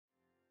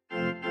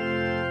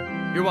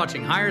You're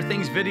watching Higher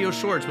Things Video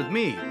Shorts with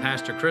me,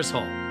 Pastor Chris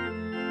Hall.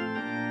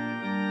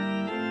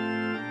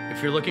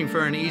 If you're looking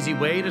for an easy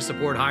way to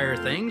support Higher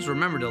Things,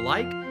 remember to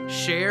like,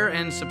 share,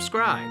 and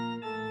subscribe.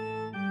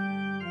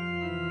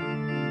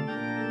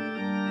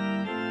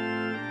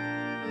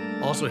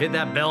 Also hit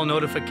that bell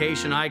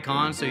notification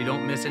icon so you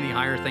don't miss any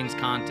Higher Things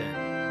content.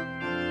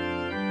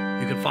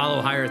 You can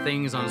follow Higher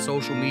Things on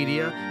social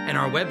media and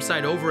our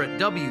website over at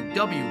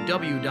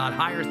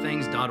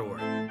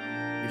www.higherthings.org.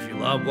 If you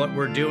love what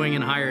we're doing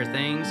in Higher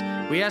Things,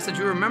 we ask that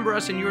you remember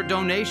us in your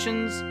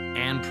donations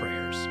and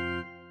prayers.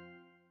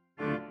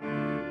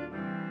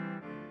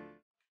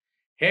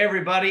 Hey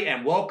everybody,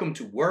 and welcome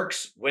to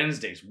Works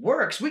Wednesdays.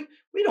 Works, we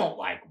don't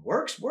like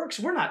works.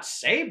 We're not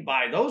saved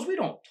by those. We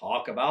don't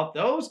talk about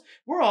those.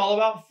 We're all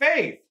about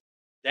faith.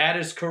 That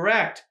is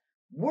correct.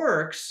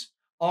 Works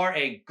are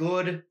a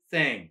good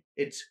thing.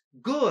 It's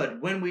good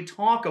when we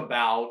talk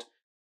about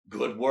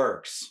good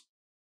works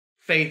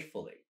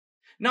faithfully.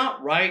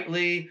 Not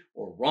rightly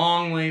or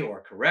wrongly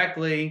or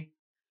correctly,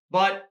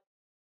 but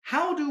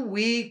how do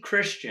we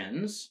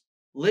Christians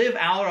live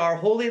out our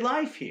holy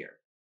life here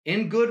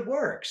in good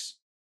works?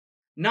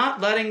 Not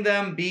letting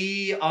them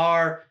be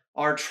our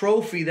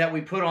trophy that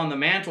we put on the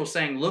mantle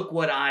saying, look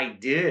what I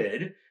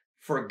did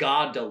for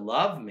God to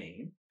love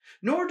me.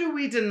 Nor do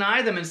we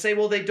deny them and say,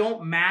 well, they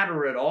don't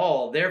matter at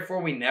all,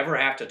 therefore we never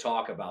have to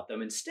talk about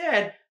them.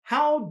 Instead,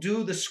 how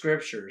do the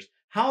scriptures,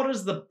 how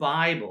does the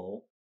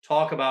Bible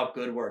talk about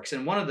good works?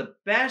 And one of the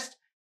best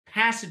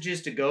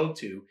passages to go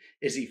to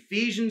is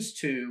Ephesians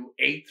 2,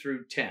 8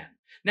 through 10.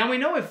 Now we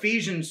know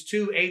Ephesians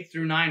 2, 8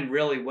 through 9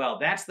 really well.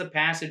 That's the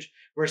passage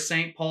where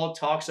St. Paul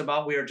talks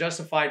about we are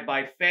justified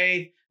by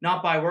faith,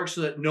 not by works,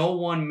 so that no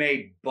one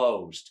may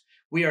boast.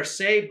 We are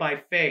saved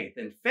by faith.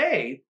 And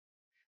faith,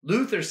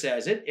 Luther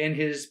says it in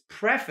his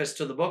preface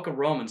to the book of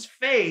Romans,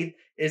 faith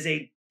is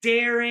a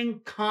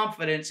daring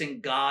confidence in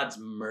God's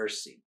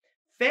mercy.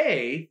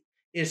 Faith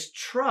is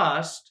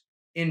trust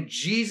in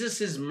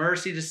Jesus'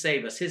 mercy to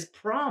save us, his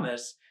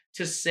promise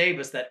to save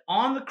us, that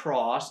on the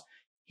cross,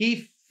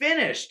 he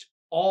finished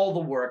all the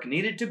work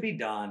needed to be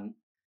done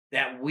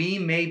that we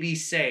may be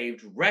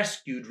saved,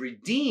 rescued,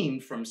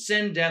 redeemed from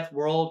sin, death,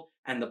 world,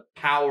 and the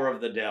power of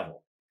the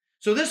devil.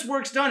 So this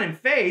work's done in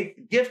faith,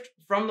 gift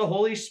from the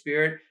Holy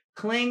Spirit,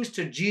 clings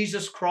to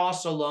Jesus'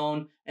 cross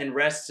alone and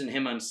rests in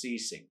him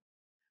unceasing.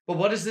 But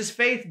what does this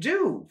faith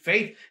do?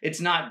 Faith,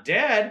 it's not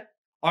dead.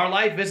 Our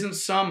life isn't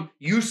some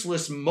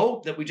useless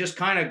moat that we just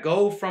kind of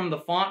go from the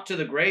font to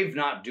the grave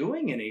not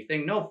doing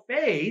anything. No,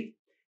 faith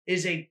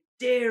is a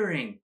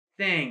daring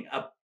thing,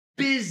 a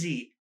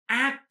busy,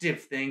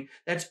 active thing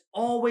that's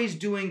always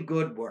doing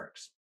good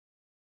works.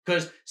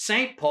 Because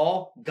St.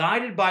 Paul,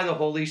 guided by the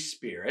Holy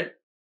Spirit,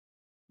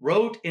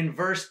 wrote in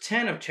verse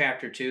 10 of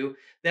chapter 2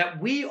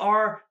 that we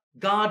are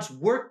God's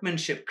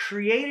workmanship,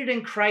 created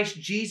in Christ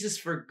Jesus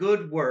for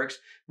good works,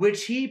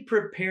 which he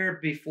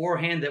prepared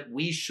beforehand that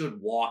we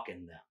should walk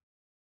in them.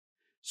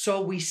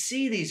 So we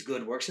see these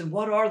good works, and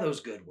what are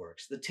those good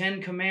works? The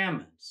 10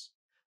 Commandments.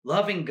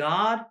 Loving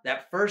God,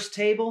 that first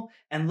table,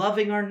 and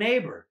loving our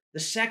neighbor,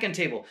 the second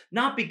table.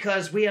 Not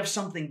because we have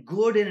something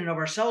good in and of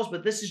ourselves,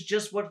 but this is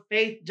just what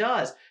faith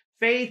does.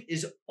 Faith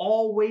is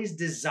always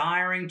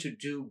desiring to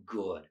do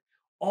good,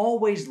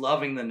 always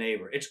loving the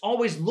neighbor. It's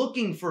always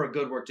looking for a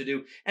good work to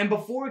do. And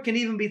before it can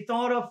even be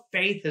thought of,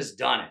 faith has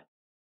done it.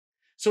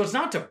 So it's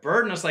not to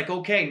burden us like,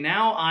 okay,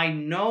 now I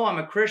know I'm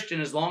a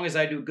Christian as long as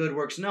I do good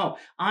works. No,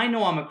 I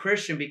know I'm a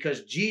Christian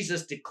because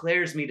Jesus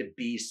declares me to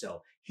be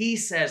so. He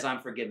says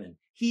I'm forgiven.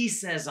 He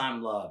says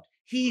I'm loved.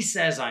 He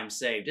says I'm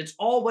saved. It's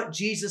all what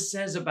Jesus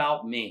says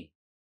about me.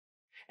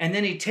 And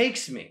then he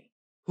takes me,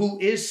 who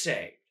is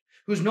saved,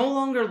 who's no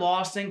longer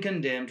lost and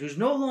condemned, who's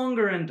no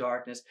longer in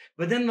darkness,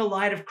 but in the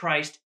light of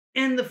Christ,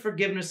 in the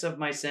forgiveness of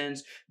my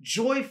sins,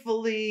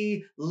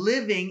 joyfully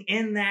living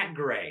in that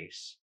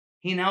grace.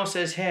 He now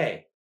says,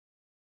 hey,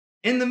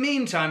 in the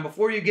meantime,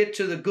 before you get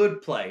to the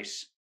good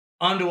place,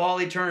 unto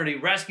all eternity,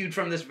 rescued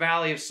from this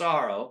valley of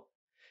sorrow,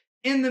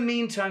 in the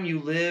meantime,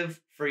 you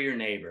live for your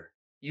neighbor.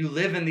 You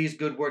live in these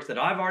good works that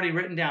I've already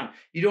written down.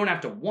 You don't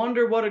have to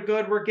wonder what a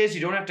good work is.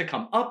 You don't have to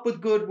come up with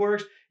good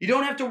works. You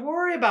don't have to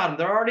worry about them.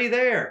 They're already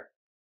there.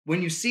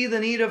 When you see the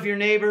need of your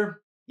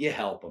neighbor, you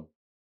help them.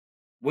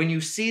 When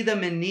you see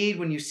them in need,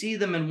 when you see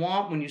them in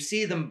want, when you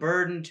see them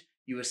burdened,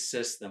 you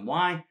assist them.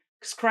 Why?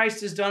 Because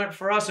Christ has done it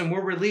for us, and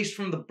we're released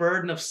from the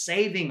burden of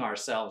saving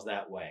ourselves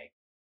that way.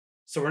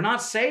 So we're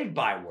not saved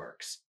by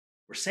works.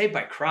 We're saved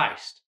by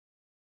Christ.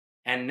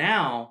 And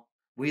now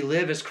we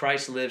live as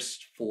Christ lives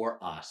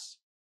for us.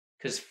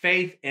 Because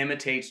faith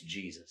imitates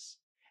Jesus,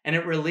 and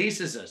it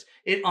releases us.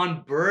 It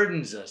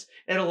unburdens us.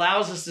 It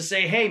allows us to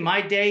say, hey, my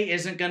day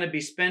isn't going to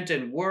be spent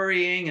in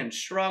worrying and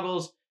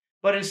struggles,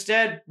 but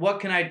instead,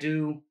 what can I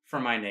do for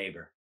my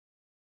neighbor?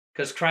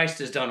 Because Christ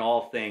has done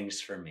all things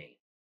for me.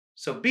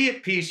 So be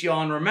at peace,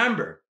 y'all, and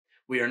remember,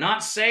 we are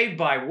not saved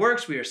by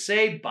works. We are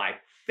saved by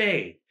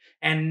faith.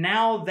 And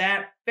now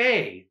that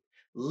faith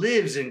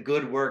lives in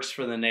good works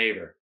for the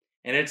neighbor,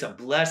 and it's a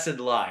blessed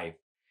life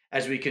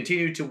as we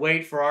continue to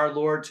wait for our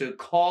Lord to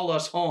call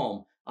us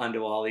home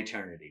unto all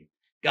eternity.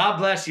 God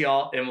bless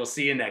y'all, and we'll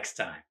see you next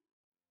time.